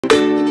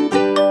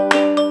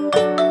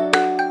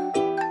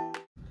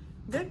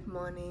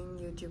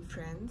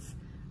friends.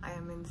 I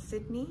am in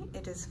Sydney.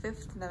 It is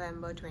 5th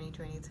November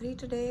 2023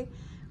 today.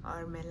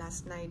 और मैं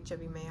last night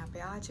जब मैं यहाँ पे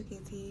आ चुकी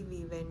थी,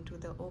 we went to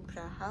the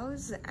Opera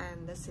House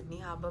and the Sydney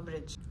Harbour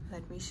Bridge.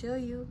 Let me show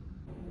you.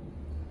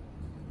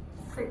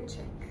 Fit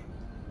check.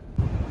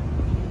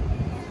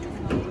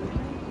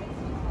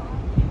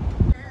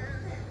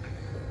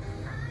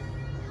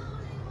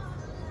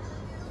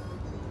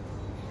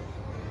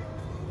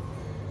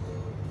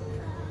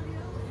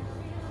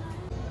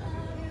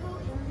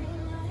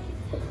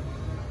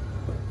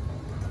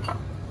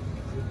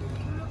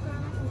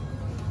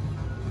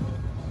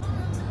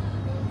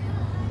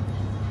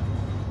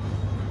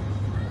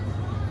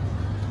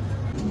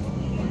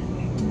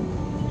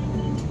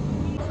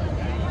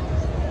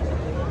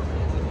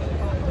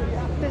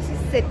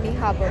 Sydney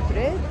Harbour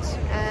Bridge,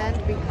 and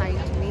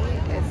behind me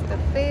is the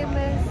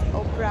famous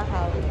Opera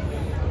House.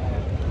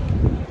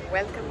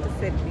 Welcome to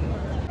Sydney.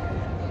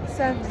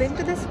 So I've been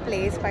to this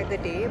place by the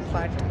day,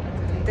 but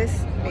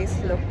this place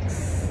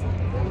looks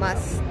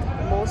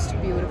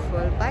most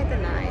beautiful by the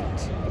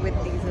night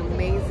with these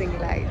amazing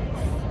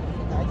lights.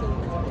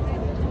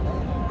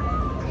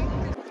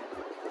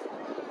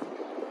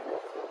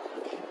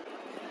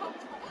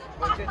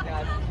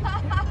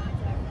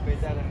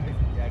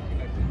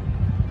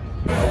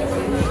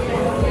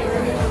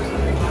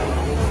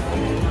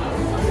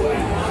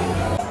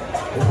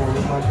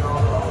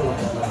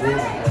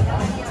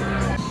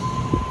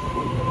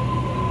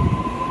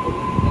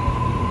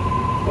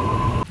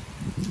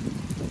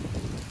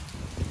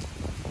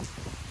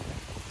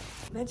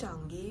 मैं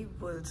जाऊंगी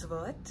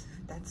वुल्सवर्थ,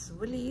 that's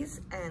वुलीज,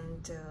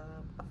 and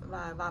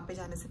वहाँ पे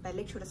जाने से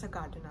पहले एक छोटा सा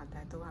गार्डन आता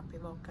है, तो वहाँ पे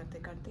वॉक करते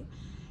करते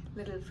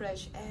little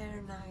fresh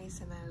air,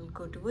 nice, and I will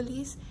go to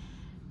वुलीज.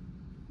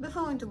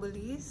 Before going to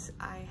Woolies,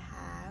 I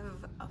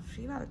have a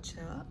free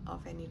voucher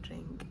of any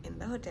drink in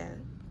the hotel.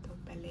 तो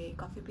पहले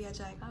कॉफ़ी पिया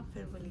जाएगा,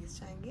 फिर Woolies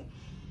जाएंगे,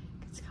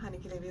 कुछ खाने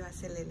के लिए भी वहाँ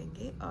से ले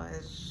लेंगे,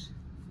 और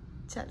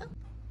चलो.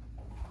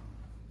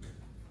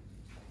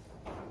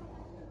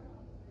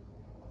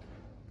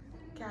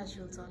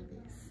 Casuals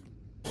always.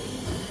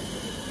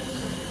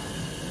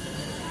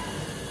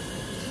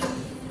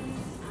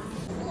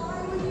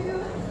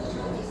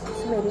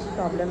 मेरी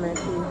प्रॉब्लम है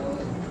कि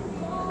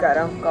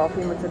गरम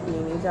कॉफ़ी मुझसे पी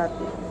नहीं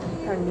जाती,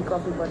 ठंडी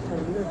कॉफ़ी बहुत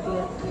ठंडी होती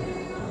है.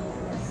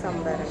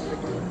 Somewhere in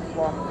between,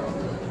 warm.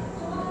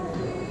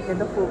 ये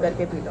तो फू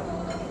करके पी लो.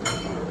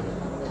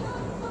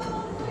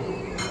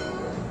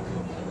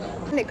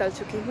 निकल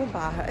चुकी हूँ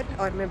बाहर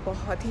और मैं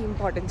बहुत ही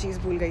इम्पोर्टेंट चीज़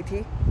भूल गई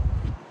थी,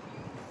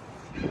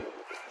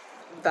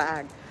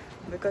 bag.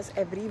 Because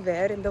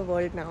everywhere in the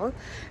world now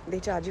they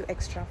charge you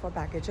extra for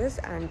baggages,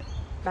 and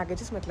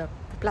baggages मतलब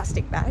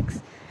plastic bags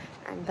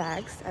and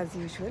bags as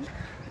usual,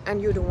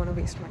 and you don't want to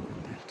waste money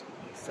on that,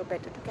 so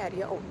better to carry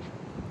your own,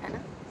 है ना.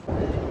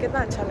 कितना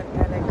अच्छा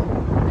लगता है, like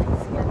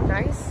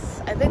nice.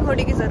 I think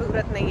होडी की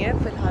ज़रूरत नहीं है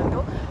फ़िलहाल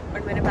तो,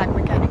 बट मैंने बैग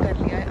में कैरी कर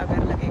लिया है,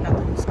 अगर लगेगा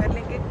तो यूज़ कर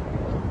लेंगे.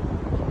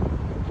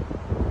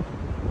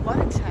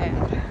 बहुत अच्छा है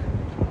यार.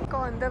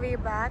 ऑन द वे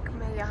बैक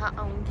मैं यहाँ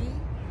आऊँगी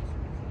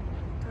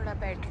थोड़ा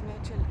बैठने,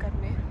 चिल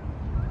करने.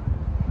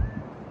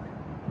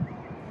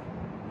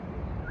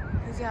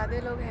 ज़्यादा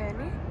लोग हैं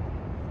नहीं,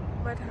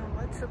 बट हाँ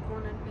बहुत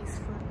सुकून एंड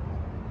पीसफुल.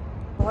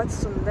 बहुत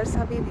सुंदर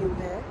सा भी व्यू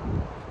है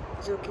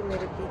जो कि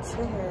मेरे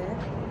पीछे है.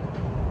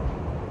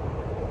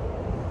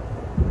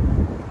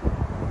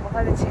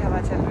 बहुत अच्छी हवा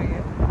चल रही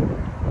है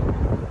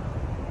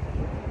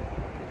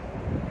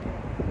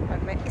और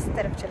मैं इस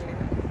तरफ चलने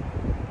लगी.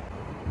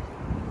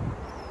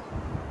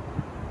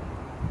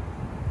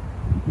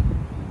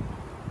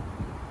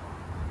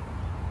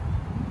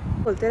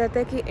 बोलते रहते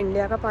हैं कि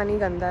इंडिया का पानी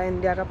गंदा है,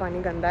 इंडिया का पानी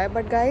गंदा है,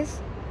 बट गाइस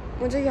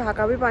मुझे यहाँ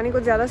का भी पानी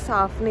कुछ ज़्यादा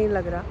साफ़ नहीं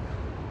लग रहा.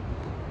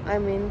 I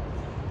mean,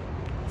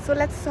 so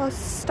let's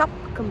stop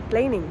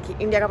complaining कि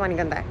इंडिया का पानी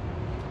गंदा है.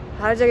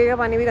 हर जगह का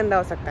पानी भी गंदा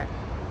हो सकता है.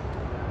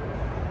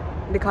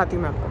 दिखाती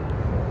हूँ मैं आपको.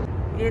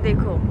 ये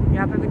देखो,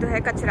 यहाँ पे भी तो है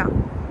कचरा,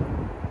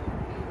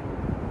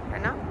 है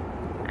ना,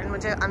 एंड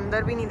मुझे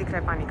अंदर भी नहीं दिख रहा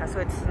है पानी का,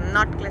 so it's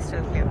not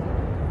crystal clear,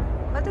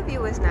 but the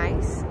view is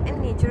nice and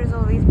nature is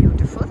always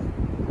beautiful.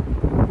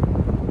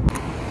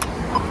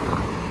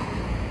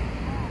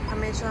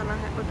 हमें जाना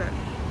है उधर.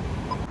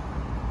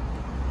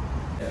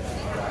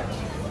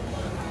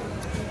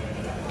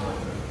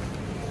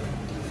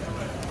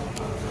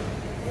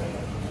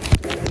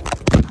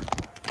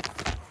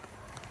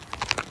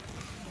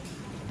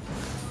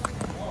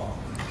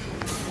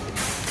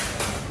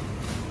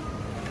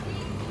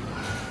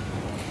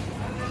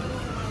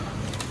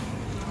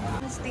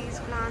 These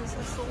plants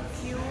are so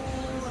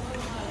cute.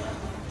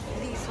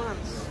 These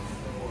ones,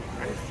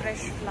 and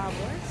fresh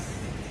flowers,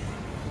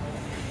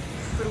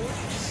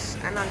 fruits,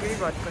 and आगे भी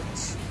बहुत कुछ.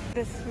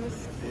 क्रिसमस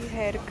की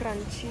हेयर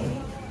क्रंची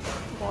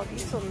बहुत ही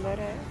सुंदर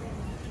है.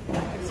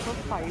 It's for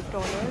 $5.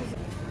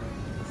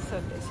 So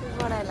this is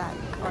what I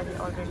like. और ये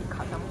ऑलरेडी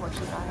ख़त्म हो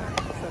चुका है.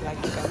 So like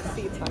you can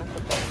see, it's one of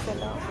the best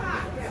seller.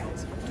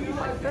 It's for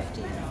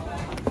 $2.50.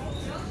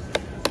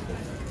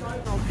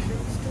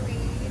 Options to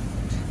eat.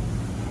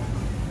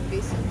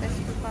 Basil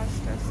pesto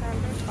pasta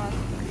salad,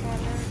 pasta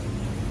salad,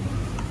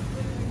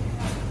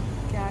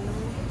 क्या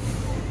लूँ?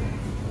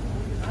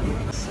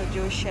 So,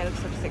 जो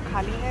shelf सबसे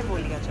खाली है वो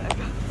लिया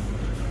जाएगा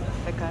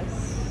because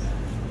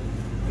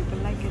people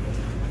like it.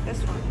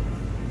 This one.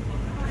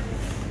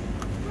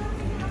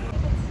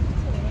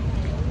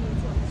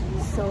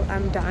 So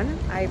I'm done.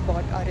 I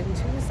bought orange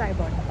juice, I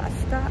bought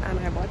pasta and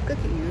I bought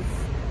cookies.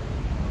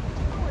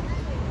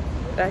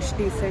 Rush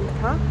decent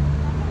था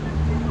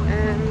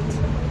and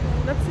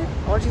that's it.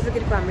 और चीज़ों की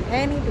रिक्वायरमेंट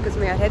है नहीं because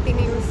मैं यहाँ रहती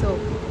नहीं हूँ, so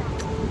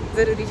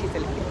ज़रूरी चीज़ें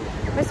लेंगी.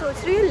 मैं सोच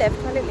रही हूँ लेफ्ट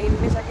वाले लेन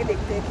में जाके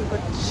देखते हैं कि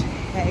कुछ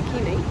है कि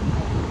नहीं.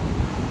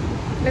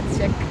 Let's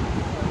check.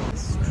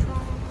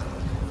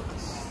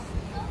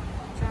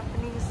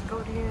 Japanese,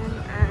 Korean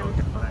and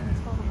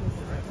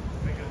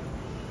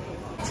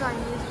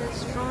Chinese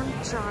restaurant,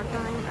 cha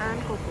time and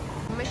coco.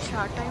 मैं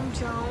cha time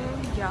जाऊँ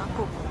या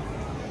coco?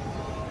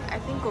 I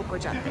think coco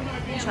जाते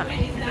हैं. चलो.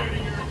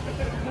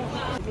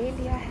 ले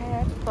लिया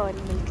है pearl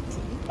milk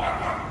tea.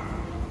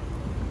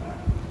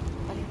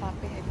 और यहाँ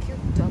पे है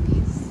cute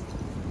doggies.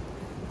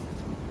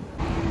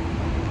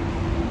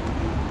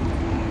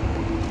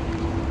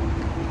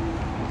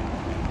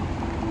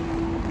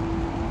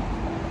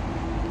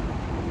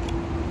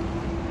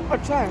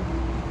 अच्छा है.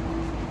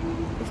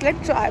 It's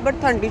like चाय but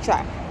ठंडी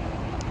चाय.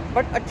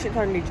 बट अच्छी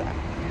ठंडी चाय.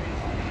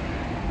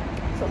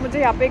 So, मुझे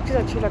यहाँ पे एक चीज़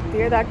अच्छी लगती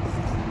है दैट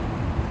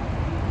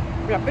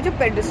यहाँ पे जो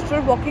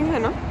पेडिस्ट्रियल वॉकिंग है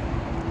ना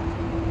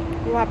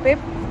वहाँ पे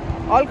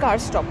all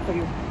cars stop for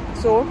you.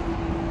 So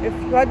if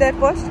you are there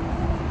first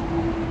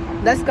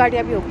 10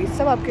 गाड़ियाँ भी होगी,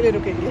 सब आपके लिए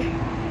रुकेंगे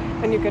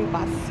and you can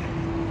pass.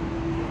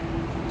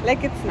 Like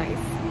it's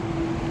nice.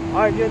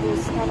 और जो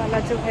दूसरा वाला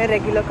जो है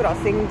रेगुलर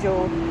क्रॉसिंग, जो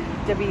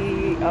जब भी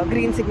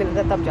ग्रीन सिग्नल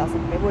होता है तब जा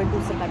सकते हैं, वो एक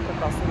दूसरा टाइप का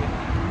क्रॉसिंग है.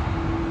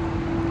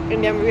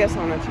 इंडिया में भी ऐसा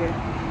होना चाहिए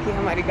कि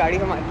हमारी गाड़ी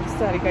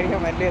सारी गाड़ी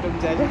हमारे लिए रुक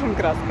जाए जब हम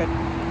क्रॉस करें.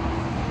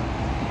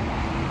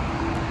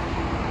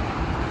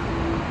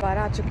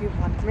 दोबारा आ चुकी हूँ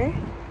पार्क में.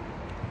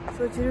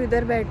 सोच रही हूँ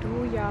इधर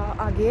बैठूँ या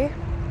आगे.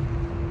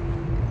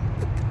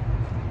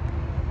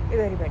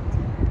 इधर ही बैठती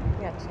हूँ.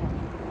 ये अच्छा है.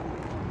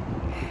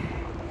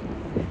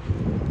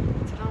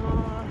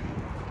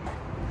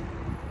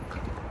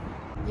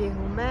 ये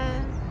हूँ मैं,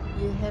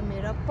 ये है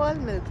मेरा पर्ल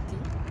मिल्क टी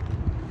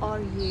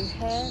और ये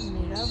है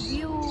मेरा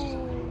व्यू.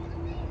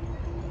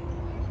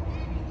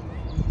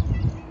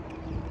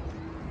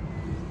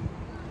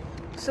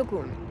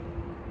 सुकून.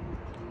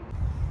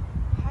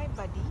 हाय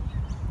बडी.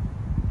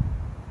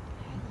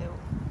 हेलो.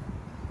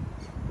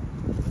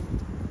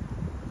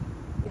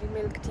 मेरी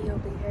मिल्क टी हो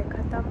गई है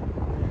ख़त्म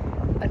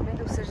और मैं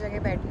दूसरी जगह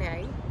बैठने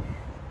आई,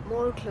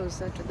 more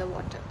closer to the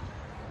water.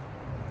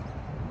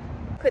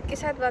 खुद के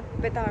साथ वक्त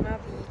बिताना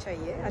भी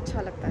चाहिए,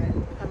 अच्छा लगता है.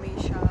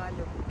 हमेशा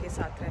लोगों के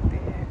साथ रहते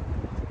हैं,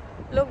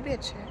 लोग भी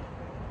अच्छे हैं,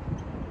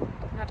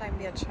 अपना टाइम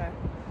भी अच्छा है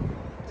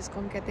जिसको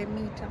हम कहते हैं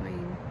me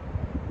time,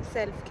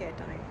 self care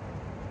time,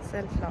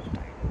 self love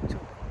time. जो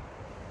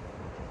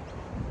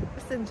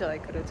बस एंजॉय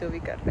करो जो भी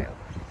कर रहे हो.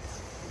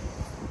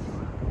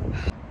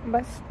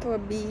 बस तो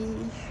अभी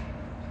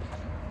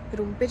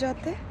रूम पे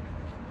जाते हैं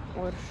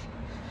और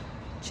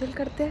चिल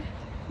करते हैं.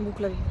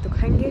 भूख लगी तो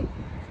खाएंगे.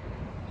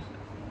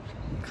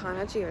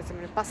 खाना चाहिए वैसे.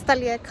 मैंने पास्ता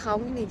लिया है,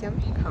 खाऊंगी नहीं जब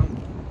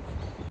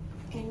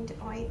खाऊंगी. And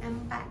I am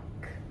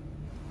back.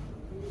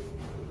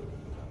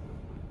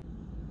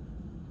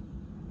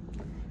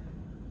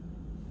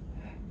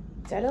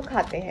 चलो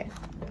खाते हैं.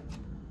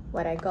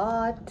 What I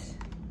got.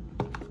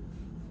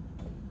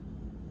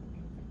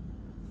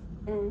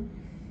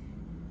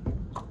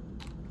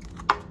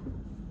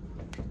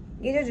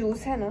 ये जो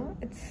जूस है ना,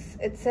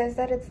 it says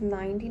that it's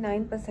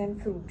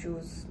 99% fruit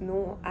juice, no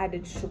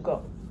added sugar.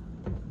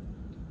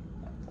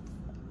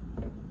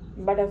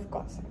 But of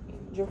course, I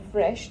mean, जो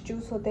fresh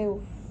juice होते हैं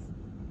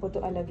वो तो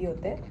अलग ही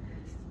होते हैं.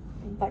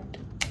 But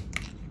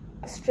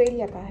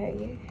ऑस्ट्रेलिया का है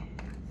ये,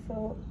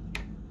 so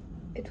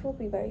it will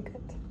be very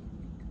good.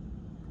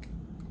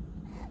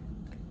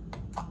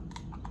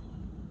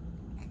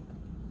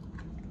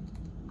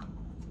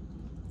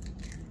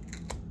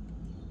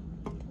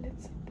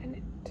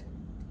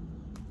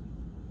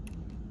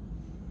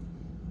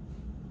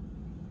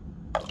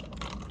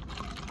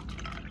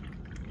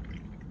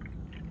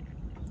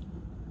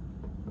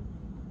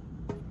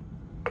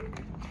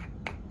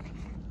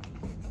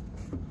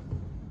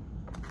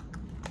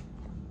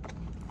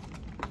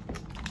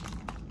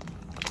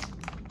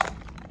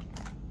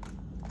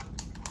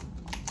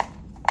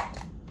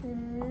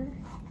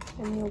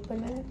 Can you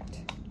open it?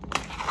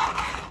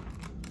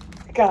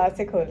 कहाँ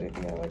से खोल रही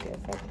थी मैं वो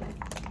जैसा था.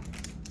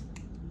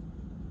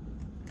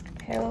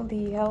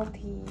 Healthy.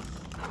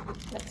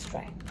 Let's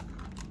try.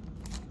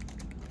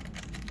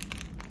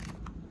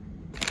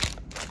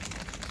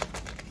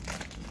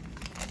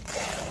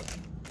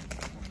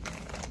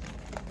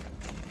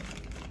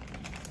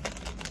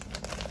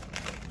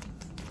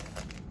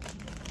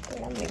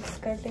 थोड़ा मिक्स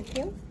कर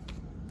देती हूँ.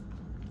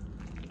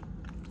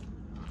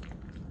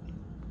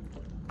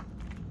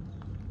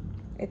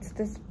 It's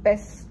this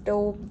pesto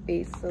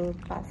basil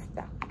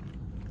pasta.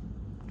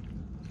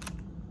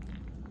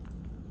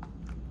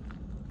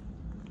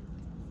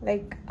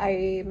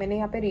 मैंने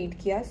यहाँ पे रीड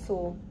किया, so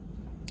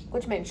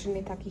कुछ मेंशन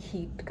नहीं था कि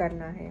हीट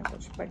करना है या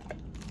कुछ, बट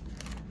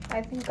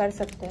आई थिंक कर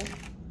सकते हैं.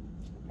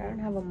 I don't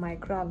have a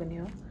micro oven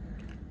here.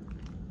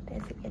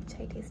 ऐसे भी अच्छा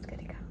ही टेस्ट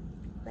करेगा.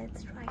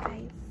 Let's try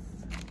guys.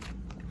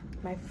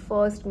 My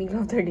first meal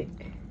of the day.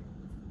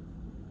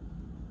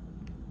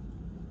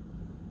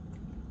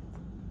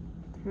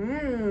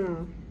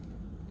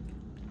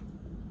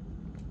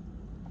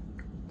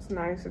 It's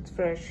nice, it's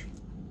fresh.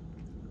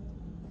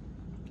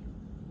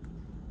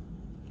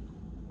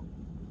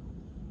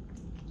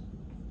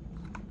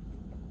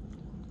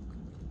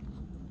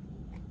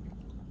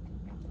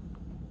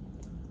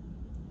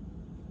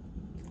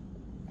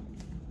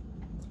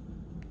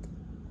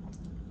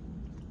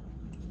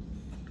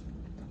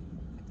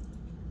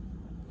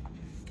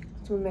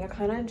 So मेरा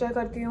खाना एंजॉय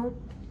करती हूँ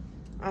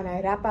and I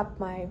wrap up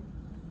my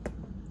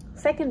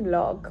second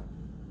vlog.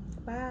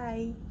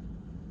 Bye.